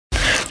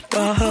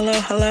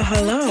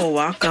Hello.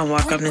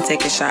 Welcome to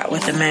Take a Shot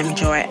with Amem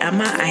Joy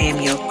Emma. I am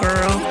your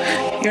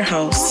girl, your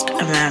host,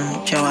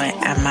 Amem Joy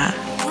Emma.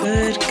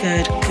 Good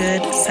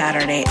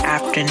Saturday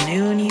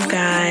afternoon, you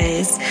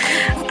guys.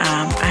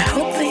 I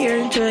hope that you're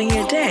enjoying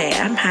your day.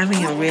 I'm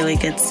having a really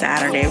good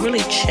Saturday,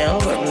 really chill,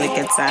 but really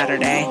good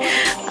Saturday.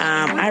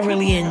 I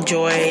really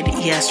enjoyed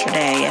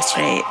yesterday.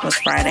 Yesterday was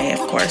Friday, of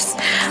course.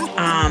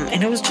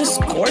 And it was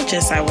just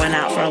gorgeous. I went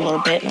out for a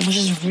little bit and it was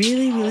just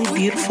really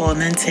beautiful. And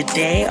then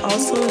today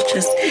also was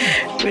just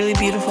really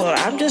beautiful.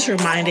 I'm just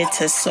reminded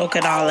to soak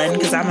it all in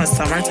because I'm a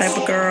summer type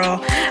of girl.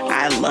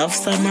 I love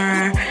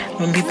summer.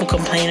 When people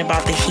complain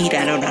about the heat,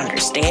 I don't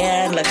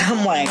understand.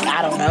 I'm like,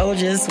 I don't know,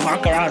 just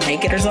walk around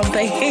naked or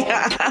something.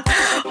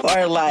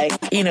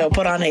 Or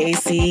put on the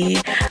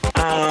AC.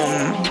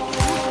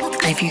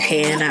 If you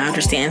can, I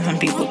understand some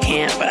people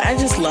can't, but I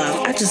just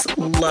love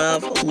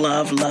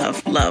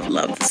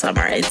the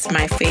summer. It's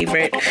my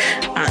favorite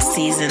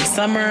season: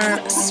 summer,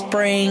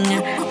 spring,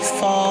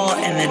 fall,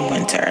 and then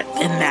winter,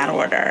 in that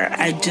order.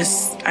 I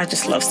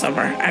just love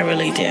summer. I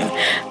really do.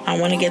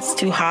 When it gets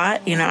too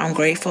hot, I'm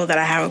grateful that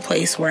I have a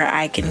place where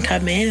I can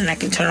come in and I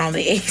can turn on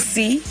the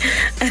AC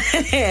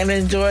and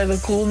enjoy the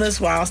coolness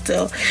while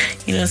still,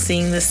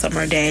 seeing the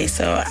summer day.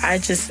 So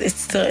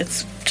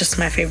it's just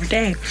my favorite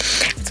day.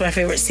 It's my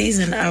favorite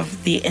season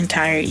of the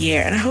entire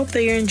year. And I hope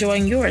that you're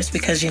enjoying yours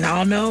because you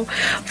all know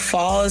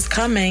fall is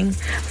coming.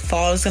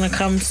 Fall is going to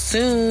come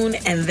soon.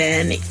 And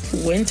then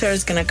winter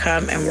is going to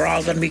come and we're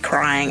all going to be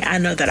crying. I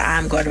know that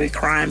I'm going to be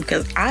crying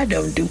because I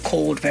don't do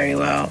cold very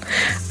well.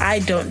 I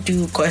don't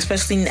do cold,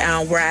 especially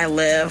now where I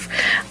live.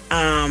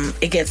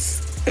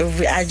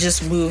 I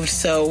just moved,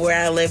 so where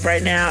I live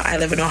right now, I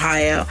live in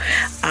Ohio.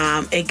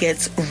 It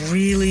gets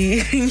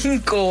really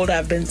cold,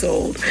 I've been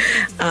told,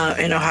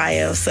 in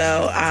Ohio.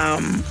 So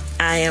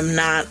I am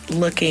not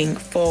looking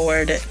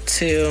forward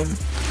to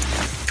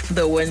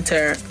the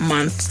winter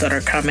months that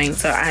are coming.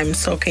 So I'm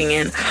soaking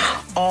in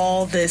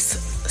all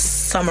this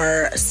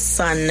summer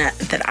sun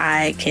that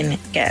I can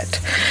get.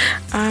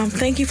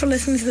 Thank you for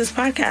listening to this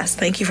podcast.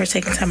 Thank you for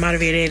taking time out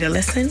of your day to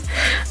listen.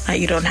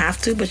 You don't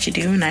have to, but you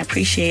do, and I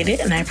appreciate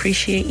it, and I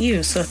appreciate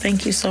you. So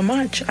thank you so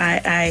much.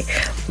 I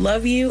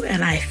love you,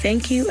 and I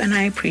thank you, and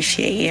I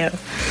appreciate you.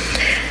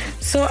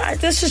 So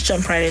let's just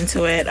jump right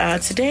into it.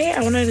 Today,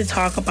 I wanted to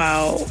talk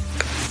about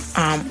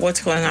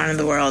what's going on in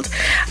the world.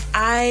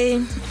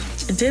 I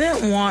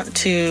didn't want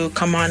to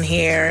come on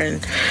here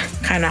and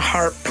kind of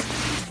harp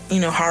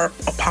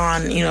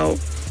upon,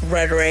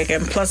 rhetoric.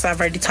 And plus, I've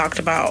already talked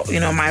about,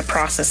 my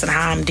process and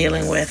how I'm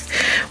dealing with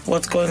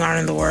what's going on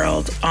in the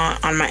world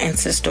on my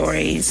Insta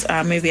stories.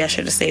 Maybe I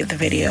should have saved the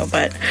video,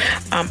 but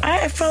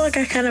I felt like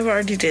I kind of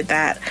already did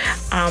that.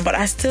 But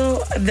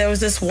there was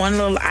this one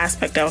little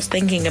aspect I was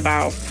thinking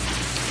about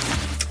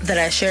that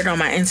I shared on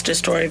my Insta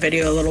story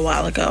video a little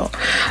while ago,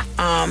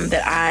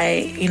 that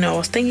I,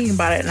 was thinking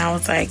about it and I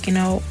was like,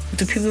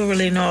 do people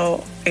really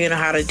know,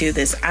 how to do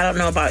this? I don't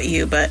know about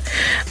you, but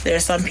there are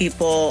some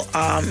people,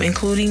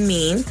 including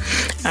me,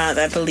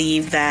 that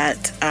believe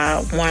that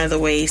one of the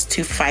ways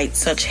to fight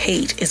such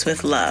hate is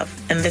with love.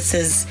 And this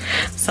is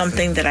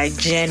something that I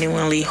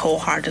genuinely,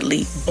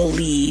 wholeheartedly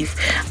believe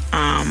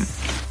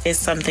is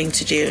something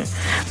to do,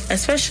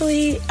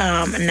 especially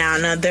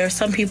now there are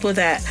some people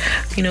that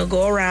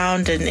go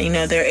around and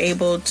they're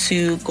able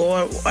to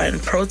go and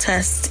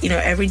protest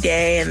every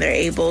day, and they're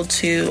able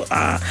to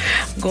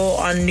go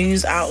on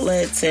news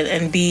outlets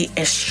and be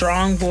a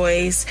strong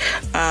voice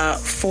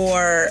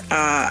for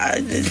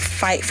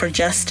fight for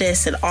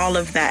justice and all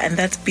of that, and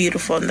that's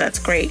beautiful and that's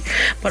great.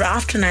 But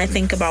often I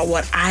think about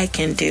what I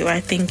can do. I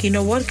think,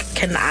 what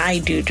can I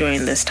do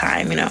during this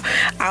time,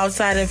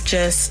 outside of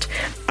just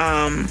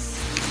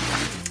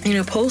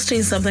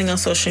posting something on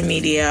social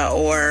media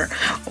or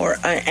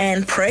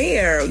and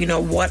prayer,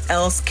 what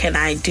else can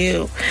I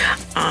do?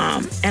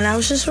 And I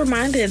was just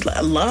reminded,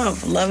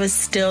 love is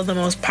still the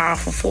most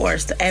powerful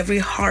force. Every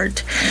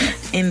heart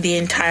in the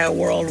entire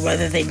world,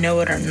 whether they know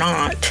it or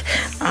not,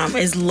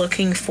 is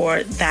looking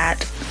for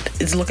that.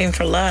 Is looking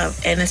for love.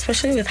 And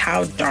especially with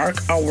how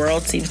dark our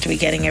world seems to be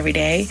getting every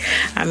day.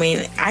 I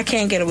mean, I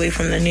can't get away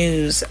from the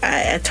news.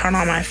 I turn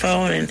on my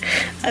phone and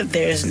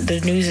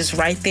the news is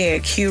right there,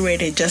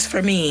 curated just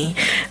for me.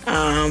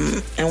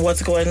 And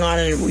what's going on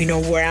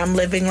and where I'm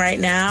living right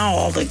now,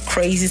 all the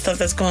crazy stuff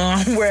that's going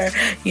on where,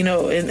 in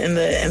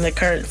the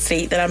current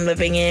state that I'm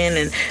living in,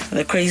 and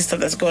the crazy stuff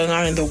that's going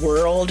on in the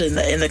world, in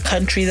the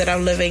country that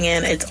I'm living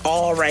in, it's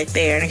all right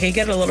there. And it can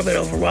get a little bit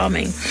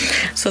overwhelming.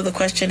 So the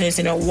question is,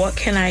 what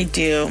can I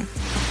do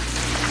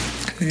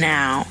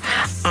now?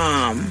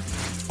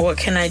 What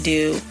can I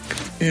do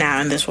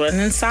now in this one.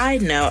 And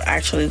side note,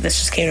 actually, this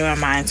just came to my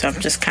mind, so I'm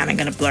just kind of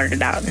going to blurt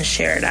it out and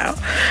share it out.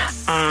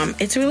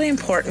 It's really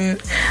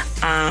important,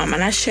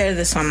 and I shared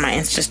this on my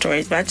Insta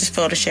stories, but I just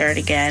feel to share it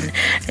again.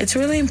 It's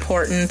really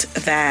important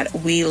that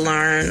we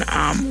learn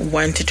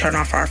when to turn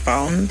off our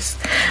phones,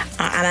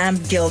 and I'm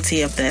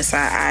guilty of this.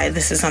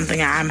 This is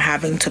something I'm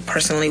having to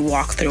personally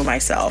walk through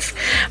myself,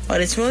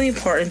 but it's really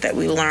important that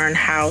we learn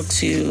how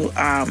to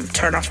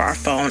turn off our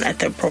phone at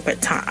the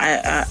appropriate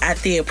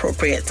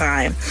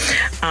time.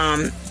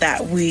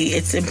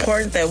 It's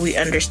important that we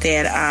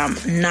understand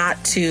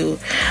not to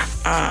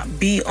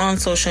be on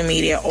social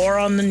media or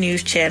on the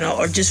news channel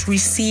or just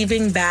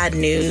receiving bad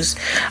news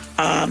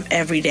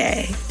every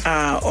day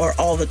or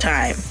all the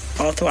time,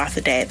 all throughout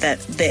the day.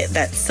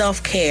 That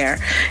self-care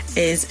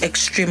is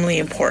extremely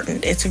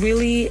important. It's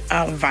really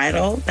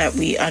vital that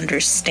we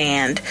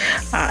understand,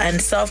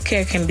 and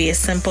self-care can be as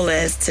simple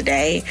as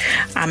today,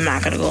 I'm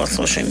not going to go on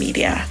social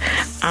media.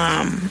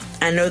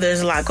 I know there's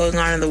a lot going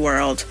on in the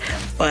world,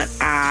 but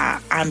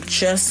I'm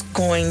just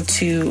going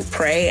to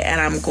pray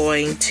and I'm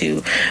going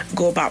to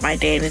go about my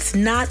day. And it's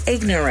not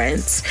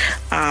ignorance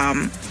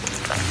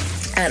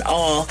at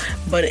all,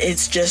 but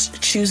it's just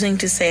choosing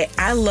to say,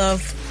 I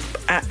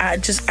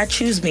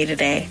choose me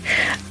today.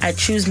 I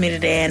choose me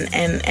today,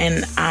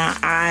 and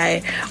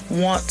I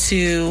want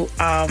to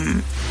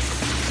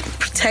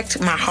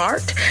protect my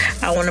heart.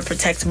 I want to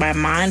protect my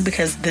mind,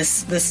 because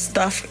this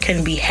stuff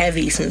can be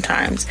heavy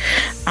sometimes.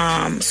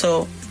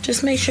 So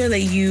just make sure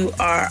that you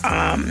are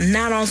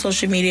not on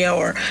social media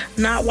or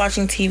not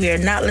watching TV or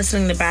not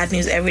listening to bad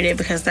news every day,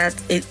 because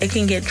it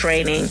can get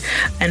draining.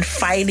 And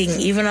fighting,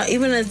 even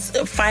it's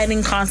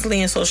fighting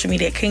constantly on social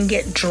media, it can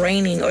get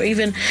draining. Or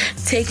even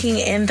taking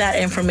in that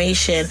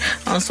information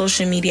on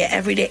social media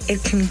every day,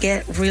 it can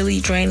get really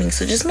draining.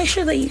 So just make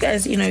sure that you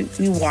guys,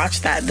 you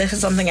watch that. This is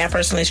something I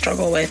personally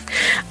struggle with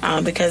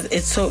because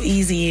it's so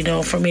easy,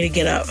 for me to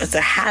get up. It's a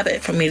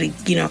habit for me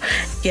to,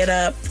 get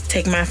up,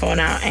 take my phone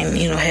out, and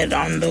head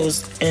on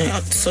those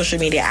social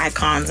media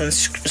icons and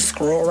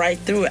scroll right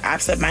through it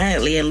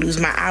absentmindedly and lose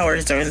my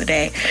hours during the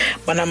day.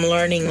 But I'm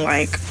learning,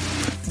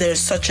 there's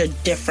such a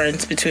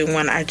difference between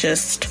when I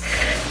just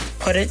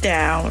put it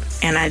down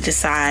and I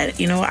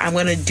decide, I'm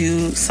going to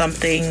do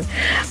something.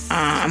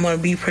 I'm going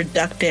to be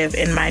productive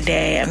in my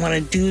day. I'm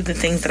going to do the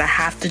things that I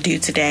have to do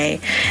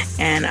today.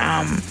 And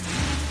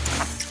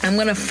I'm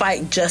going to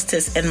fight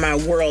justice in my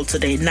world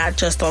today, not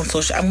just on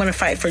social. I'm going to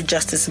fight for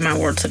justice in my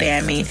world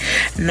today.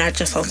 Not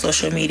just on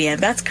social media.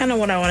 And that's kind of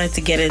what I wanted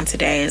to get in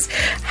today, is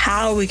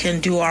how we can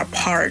do our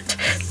part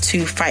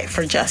to fight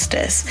for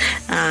justice.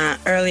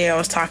 Earlier I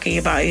was talking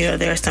about,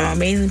 there are some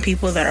amazing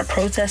people that are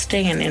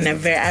protesting, and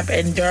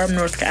in Durham,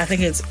 North, I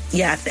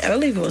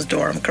believe it was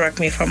Durham. Correct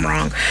me if I'm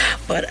wrong,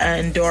 but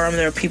in Durham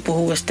there are people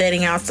who were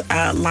standing out,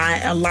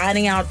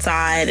 lining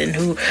outside, and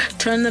who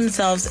turned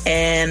themselves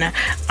in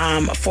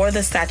for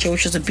the statue,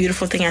 which was a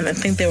beautiful thing. And I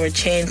think they were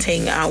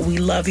chanting, "We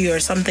love you," or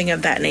something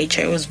of that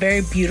nature. It was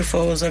very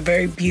beautiful. It was a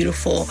very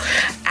beautiful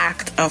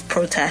act of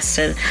protest,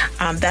 and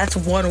that's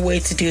one way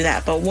to do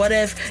that. But what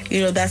if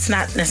that's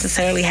not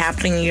necessarily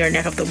happening in your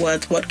neck of the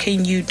woods? What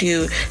can you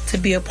do to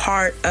be a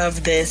part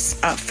of this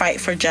fight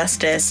for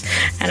justice?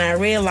 And I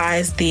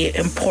realized the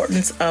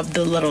importance of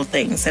the little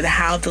things and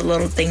how the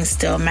little things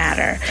still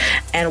matter,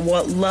 and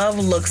what love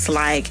looks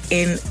like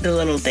in the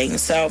little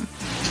things. So,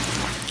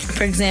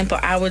 for example,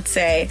 I would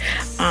say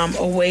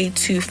a way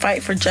to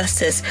fight for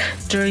justice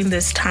during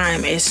this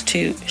time is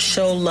to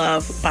show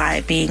love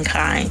by being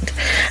kind.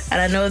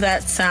 And I know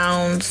that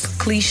sounds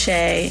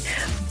cliche,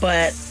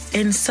 but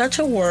in such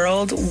a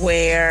world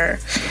where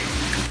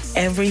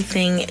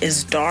everything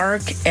is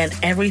dark and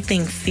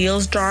everything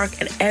feels dark,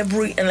 and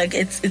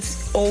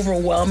it's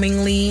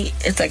overwhelmingly,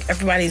 it's like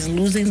everybody's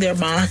losing their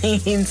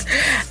minds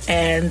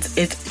and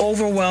it's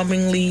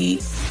overwhelmingly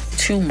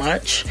too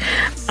much.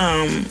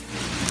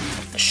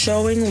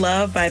 Showing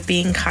love by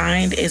being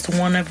kind is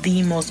one of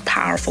the most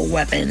powerful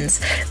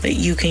weapons that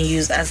you can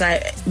use. As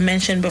I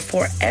mentioned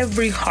before,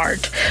 every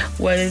heart,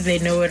 whether they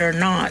know it or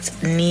not,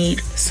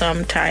 need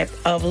some type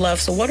of love.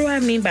 So what do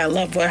I mean by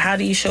love? How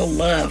do you show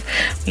love,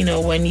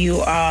 when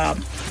you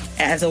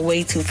as a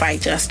way to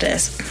fight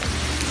justice?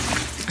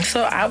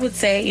 So I would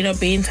say,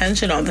 be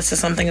intentional. This is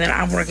something that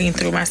I'm working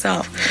through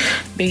myself.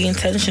 Being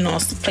intentional,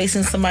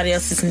 placing somebody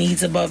else's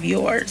needs above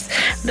yours.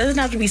 It doesn't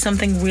have to be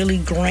something really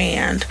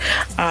grand.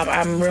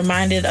 I'm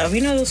reminded of,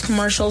 those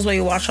commercials where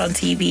you watch on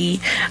TV.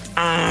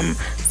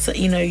 So,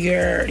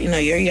 you're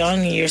young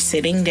and you're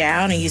sitting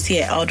down and you see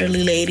an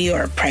elderly lady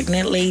or a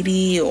pregnant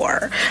lady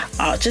or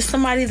just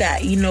somebody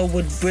that,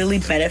 would really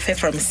benefit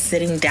from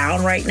sitting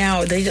down right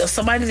now.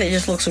 Somebody that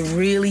just looks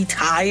really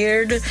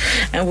tired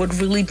and would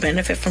really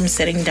benefit from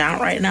sitting down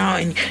right now.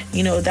 And,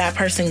 that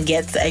person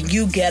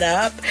you get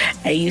up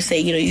and you say,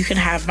 you can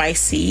have my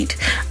seat.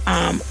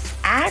 Random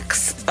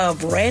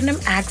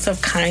acts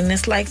of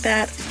kindness like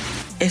that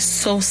is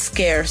so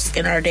scarce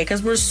in our day,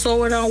 because we're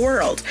so in our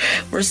world.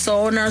 We're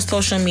so in our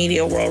social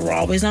media world. We're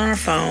always on our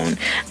phone.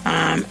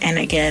 And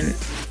again,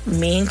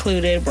 me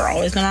included, we're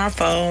always on our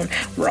phone,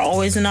 we're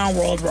always in our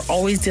world, we're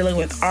always dealing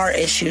with our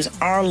issues,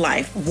 our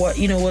life,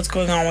 what's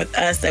going on with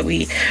us, that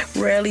we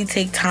rarely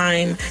take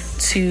time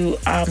to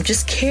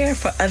just care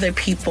for other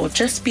people,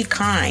 just be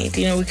kind.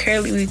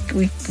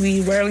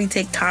 We rarely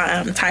take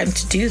time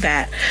to do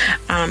that,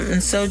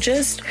 and so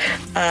just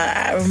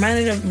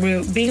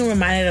being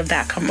reminded of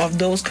that, of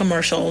those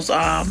commercials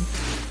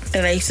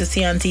that I used to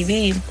see on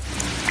TV.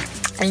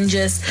 And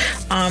just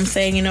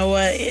saying, you know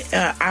what,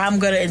 I'm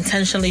going to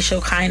intentionally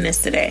show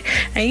kindness today.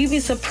 And you'd be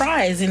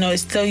surprised,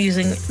 still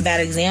using that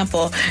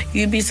example,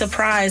 you'd be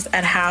surprised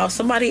at how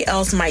somebody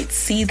else might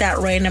see that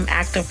random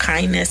act of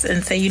kindness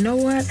and say, you know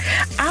what,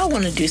 I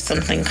want to do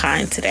something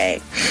kind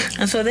today.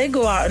 And so they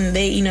go out and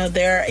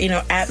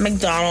they're at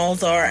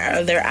McDonald's, or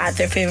they're at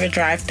their favorite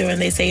drive-thru,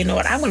 and they say, you know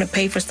what, I'm going to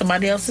pay for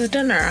somebody else's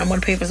dinner. I'm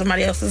going to pay for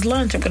somebody else's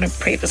lunch. I'm going to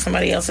pay for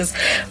somebody else's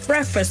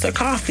breakfast or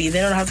coffee.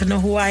 They don't have to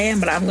know who I am,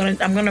 but I'm going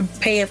to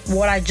pay if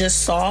what I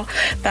just saw,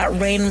 that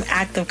random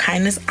act of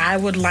kindness, I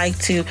would like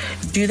to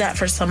do that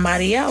for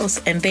somebody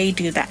else, and they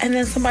do that, and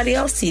then somebody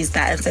else sees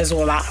that and says,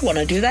 well, I want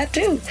to do that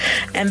too.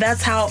 And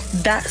that's how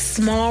that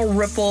small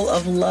ripple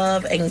of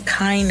love and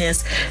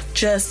kindness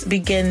just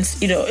begins.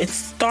 It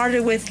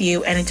started with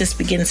you, and it just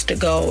begins to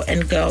go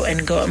and go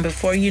and go, and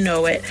before you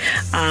know it,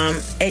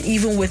 and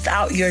even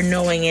without your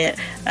knowing it,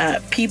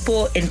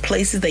 people in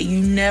places that you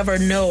never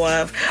know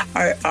of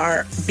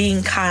are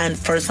being kind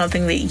for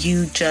something that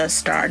you just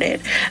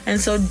started. And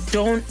so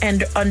don't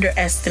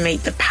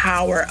underestimate the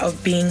power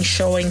of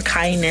showing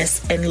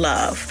kindness and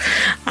love.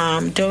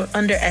 Don't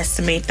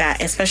underestimate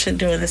that, especially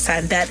during this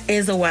time. That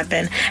is a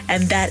weapon,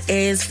 and that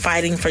is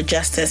fighting for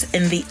justice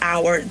in the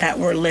hour that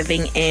we're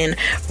living in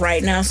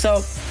right now.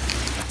 So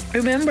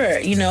remember,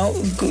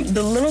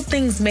 the little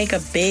things make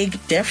a big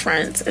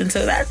difference. And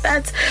so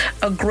that's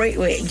a great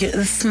way.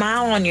 The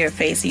smile on your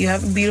face. You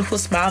have a beautiful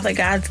smile that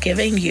God's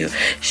giving you.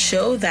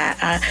 Show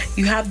that.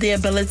 You have the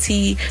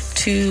ability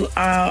to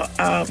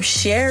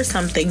share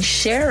something.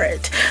 Share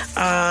it.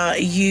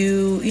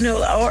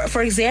 Or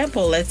for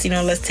example,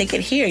 let's take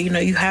it here.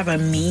 You have a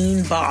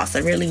mean boss,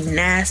 a really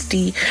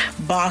nasty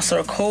boss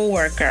or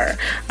coworker.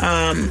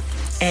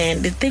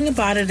 And the thing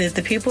about it is,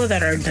 the people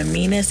that are the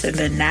meanest and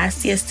the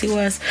nastiest to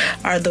us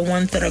are the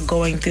ones that are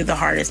going through the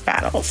hardest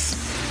battles.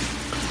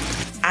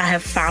 I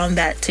have found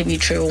that to be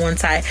true.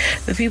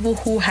 The people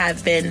who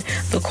have been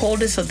the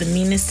coldest or the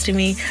meanest to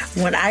me,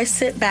 when I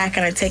sit back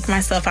and I take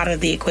myself out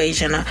of the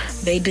equation,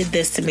 they did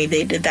this to me,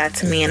 they did that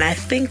to me, and I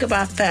think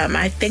about them,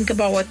 I think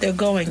about what they're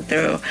going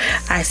through,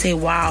 I say,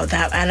 wow,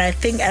 and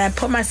I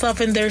put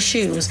myself in their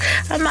shoes.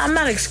 I'm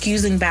not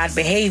excusing bad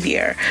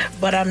behavior,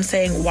 but I'm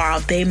saying, wow,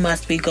 they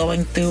must be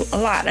going through a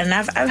lot. And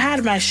I've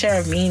had my share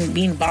of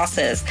mean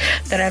bosses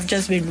that have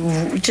just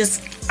been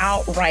just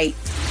outright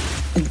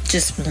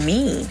just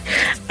mean,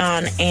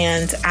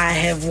 and I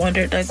have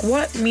wondered,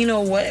 what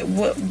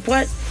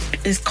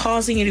is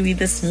causing you to be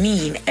this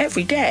mean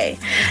every day,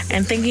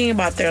 and thinking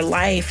about their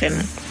life and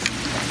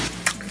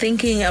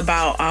thinking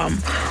about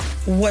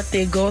what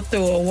they go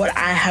through, or what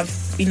I have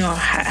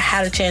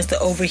had a chance to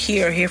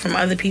hear from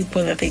other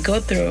people that they go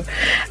through.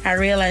 I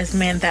realized,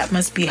 man, that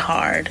must be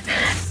hard,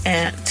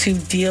 and to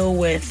deal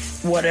with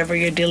whatever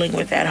you're dealing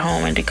with at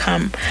home, and to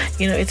come,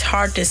 it's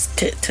hard to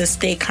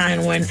stay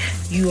kind when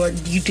you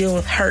deal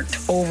with hurt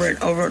over and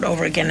over and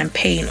over again, and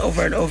pain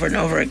over and over and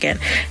over again.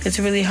 It's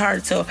really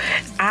hard. So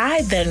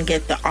I then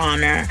get the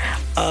honor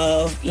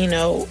of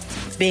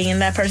being in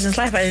that person's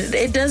life.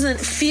 It doesn't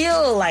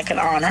feel like an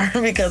honor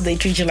because they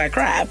treat you like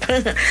crap.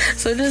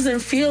 So it doesn't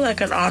feel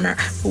like an honor.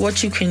 But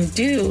what you can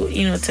do,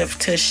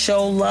 to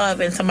show love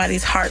in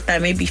somebody's heart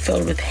that may be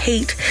filled with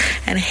hate,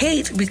 and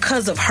hate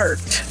because of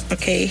hurt.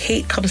 Okay,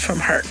 hate comes from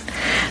hurt.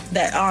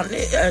 That on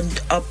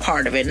a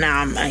part of it.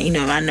 Now, I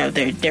know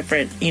there are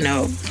different,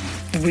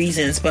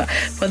 reasons, but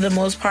for the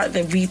most part,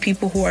 the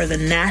people who are the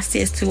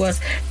nastiest to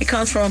us, it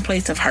comes from a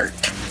place of hurt.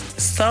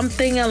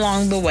 Somewhere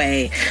along the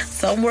way,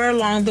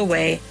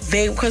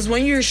 because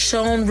when you're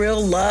shown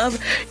real love,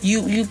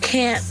 you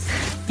can't.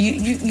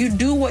 You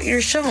do what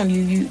you're shown.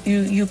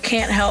 You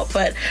can't help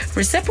but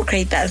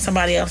reciprocate that in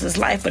somebody else's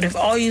life. But if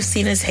all you've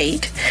seen is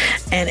hate,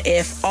 and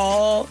if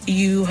all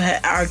you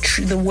are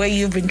the way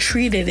you've been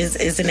treated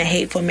is in a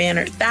hateful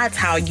manner, that's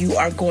how you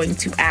are going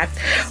to act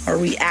or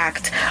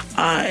react.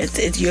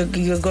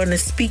 You're going to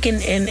speak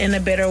in a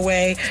bitter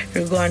way.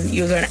 You're going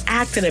to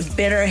act in a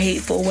bitter,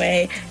 hateful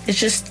way. It's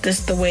just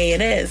the way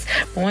it is.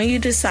 But when you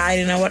decide,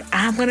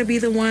 I'm going to be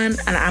the one,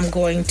 and I'm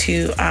going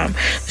to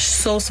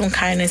show some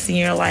kindness in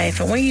your life.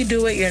 And when you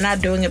do it, you're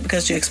not doing it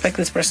because you expect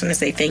this person to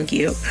say thank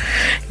you,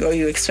 or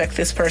you expect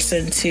this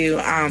person to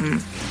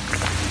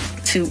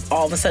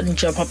all of a sudden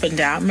jump up and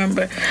down.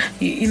 Remember,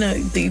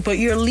 but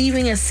you're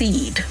leaving a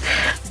seed.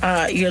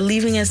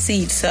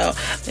 So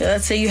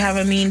let's say you have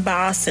a mean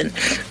boss, and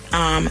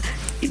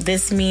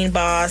this mean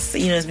boss,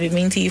 has been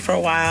mean to you for a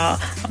while,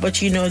 but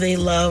they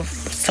love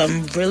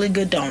some really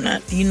good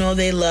donut. You know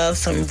they love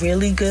some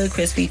really good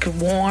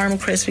warm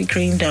Krispy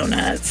Kreme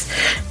donuts.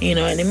 You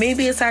know, and it may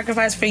be a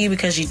sacrifice for you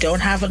because you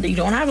don't have a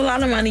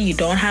lot of money, you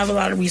don't have a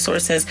lot of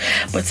resources,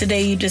 but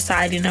today you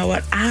decide, you know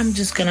what, I'm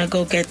just gonna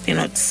go get,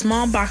 a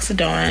small box of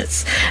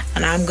donuts,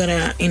 and I'm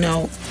gonna,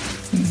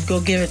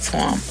 go give it to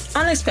them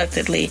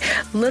unexpectedly.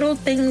 Little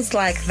things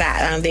like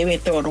that. They may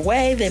throw it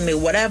away, they may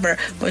whatever,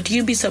 but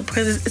you'd be so,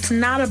 because it's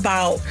not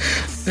about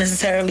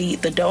necessarily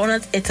the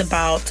donuts, it's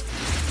about,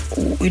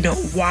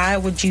 why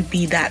would you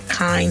be that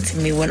kind to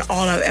me when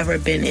all I've ever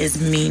been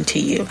is mean to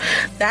you?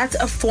 That's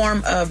a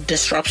form of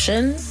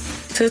disruption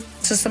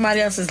to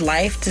somebody else's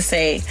life, to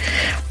say,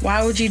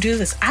 why would you do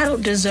this? I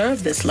don't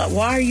deserve this love.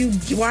 Why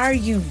are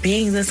you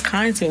being this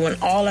kind to me when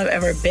all I've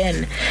ever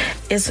been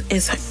is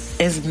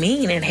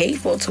mean and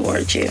hateful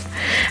towards you?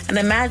 And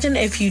imagine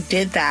if you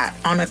did that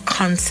on a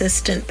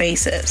consistent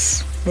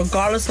basis,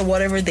 regardless of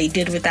whatever they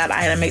did with that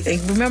item.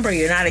 Remember,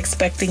 you're not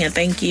expecting a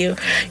thank you.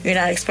 You're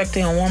not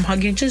expecting a warm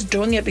hug. You're just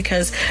doing it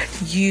because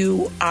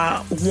you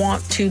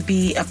want to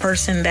be a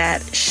person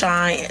that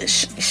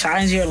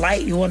shines your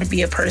light. You want to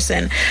be a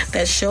person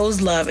that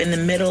shows love in the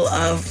middle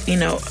of,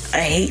 a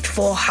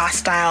hateful,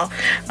 hostile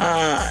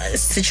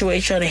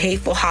situation,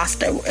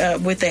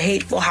 with a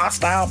hateful,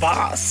 hostile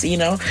boss. You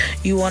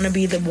want to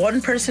be the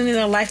one person in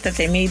their life that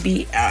they may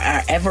be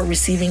ever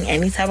receiving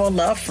any type of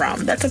love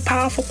from. That's a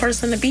powerful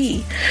person to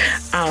be.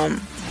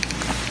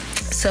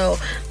 So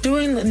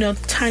doing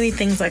tiny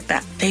things like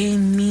that, they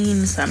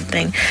mean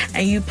something,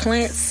 and you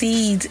plant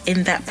seeds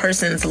in that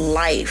person's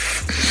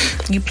life.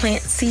 You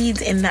plant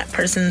seeds in that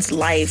person's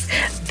life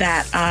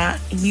that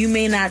you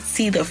may not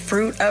see the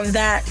fruit of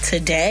that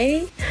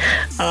today,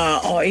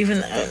 or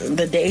even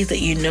the days that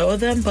you know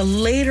them, but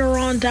later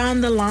on down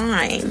the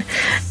line,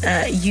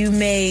 you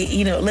may,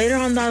 later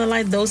on down the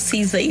line, those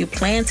seeds that you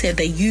planted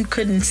that you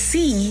couldn't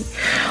see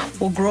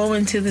will grow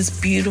into this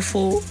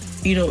beautiful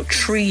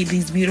tree,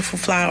 these beautiful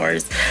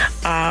flowers,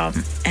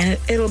 and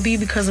it'll be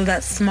because of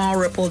that small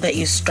ripple that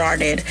you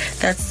started,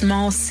 that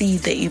small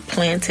seed that you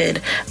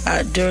planted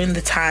during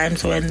the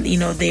times when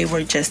they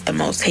were just the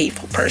most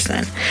hateful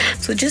person.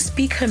 So just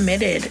be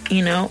committed,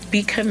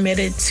 be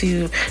committed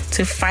to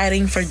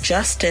fighting for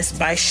justice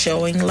by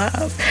showing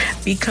love.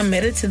 Be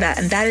committed to that,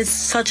 and that is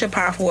such a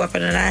powerful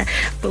weapon, and I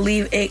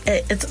believe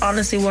it's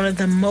honestly one of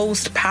the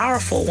most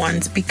powerful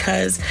ones,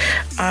 because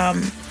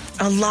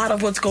a lot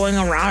of what's going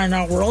around in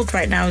our world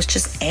right now is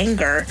just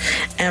anger,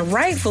 and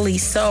rightfully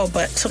so,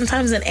 but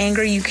sometimes in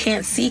anger you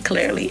can't see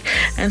clearly,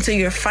 and so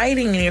you're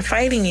fighting and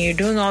you're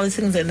doing all these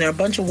things, and there are a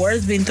bunch of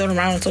words being thrown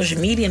around on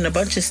social media and a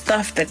bunch of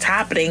stuff that's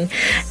happening,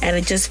 and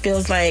it just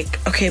feels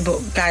like, okay,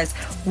 but guys,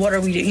 what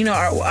are we doing?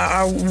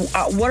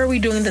 What are we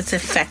doing that's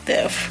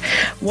effective?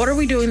 What are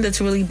we doing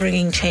that's really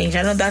bringing change?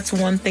 I know that's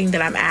one thing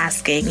that I'm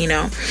asking.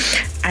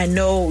 I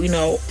know,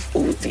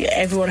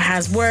 everyone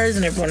has words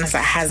and everyone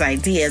has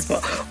ideas,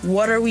 but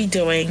what are we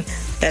doing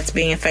that's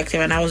being effective?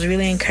 And I was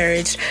really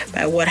encouraged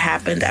by what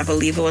happened. I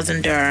believe it was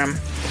in Durham.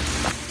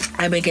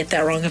 I may get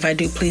that wrong. If I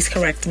do, please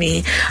correct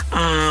me.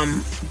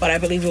 But I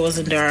believe it was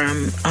in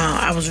Durham.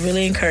 I was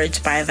really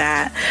encouraged by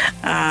that.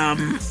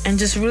 And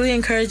just really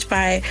encouraged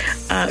by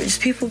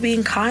just people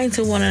being kind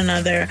to one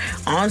another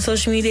on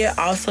social media,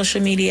 off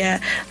social media.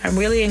 I'm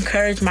really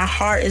encouraged. My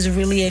heart is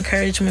really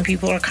encouraged when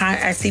people are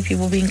kind. I see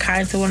people being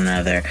kind to one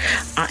another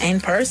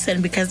in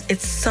person, because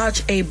it's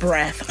such a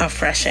breath of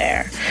fresh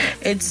air.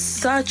 It's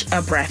such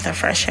a breath of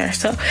fresh air.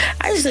 So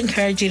I just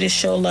encourage you to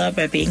show love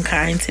by being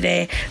kind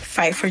today.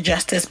 Fight for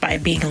justice by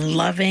being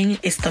loving.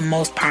 It's the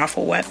most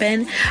powerful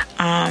weapon.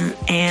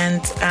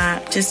 And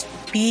just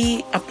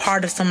be a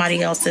part of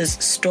somebody else's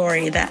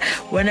story, that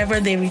whenever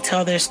they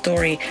retell their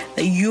story,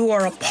 that you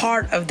are a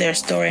part of their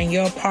story, and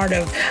you're a part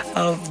of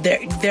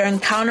their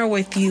encounter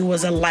with you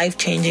was a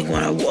life-changing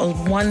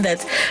one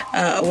that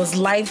was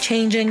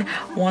life-changing,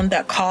 one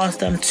that caused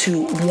them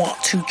to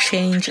want to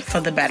change for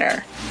the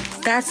better.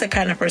 That's the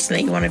kind of person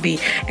that you want to be.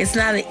 It's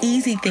not an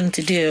easy thing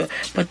to do,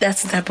 but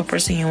that's the type of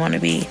person you want to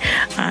be.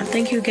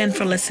 Thank you again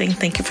for listening.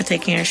 Thank you for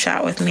taking a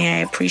shot with me. I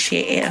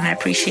appreciate it, and I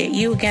appreciate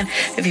you. Again,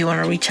 if you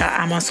want to reach out,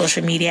 I'm on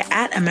social media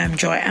at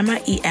MMJoy,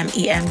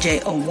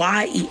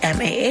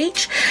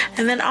 EMEMJOYEMAH.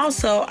 And then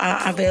also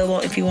available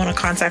if you want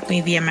to contact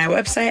me via my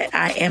website.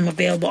 I am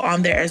available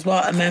on there as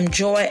well,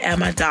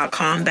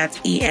 MMJoyEmma.com. That's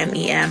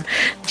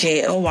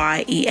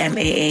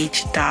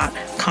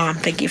EMEMJOYEMAH.com.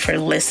 Thank you for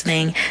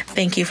listening.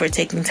 Thank you for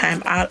taking time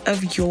out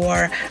of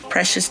your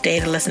precious day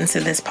to listen to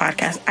this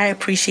podcast. I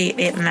appreciate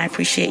it, and I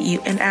appreciate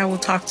you, and I will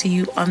talk to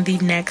you on the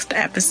next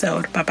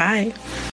episode. Bye-bye.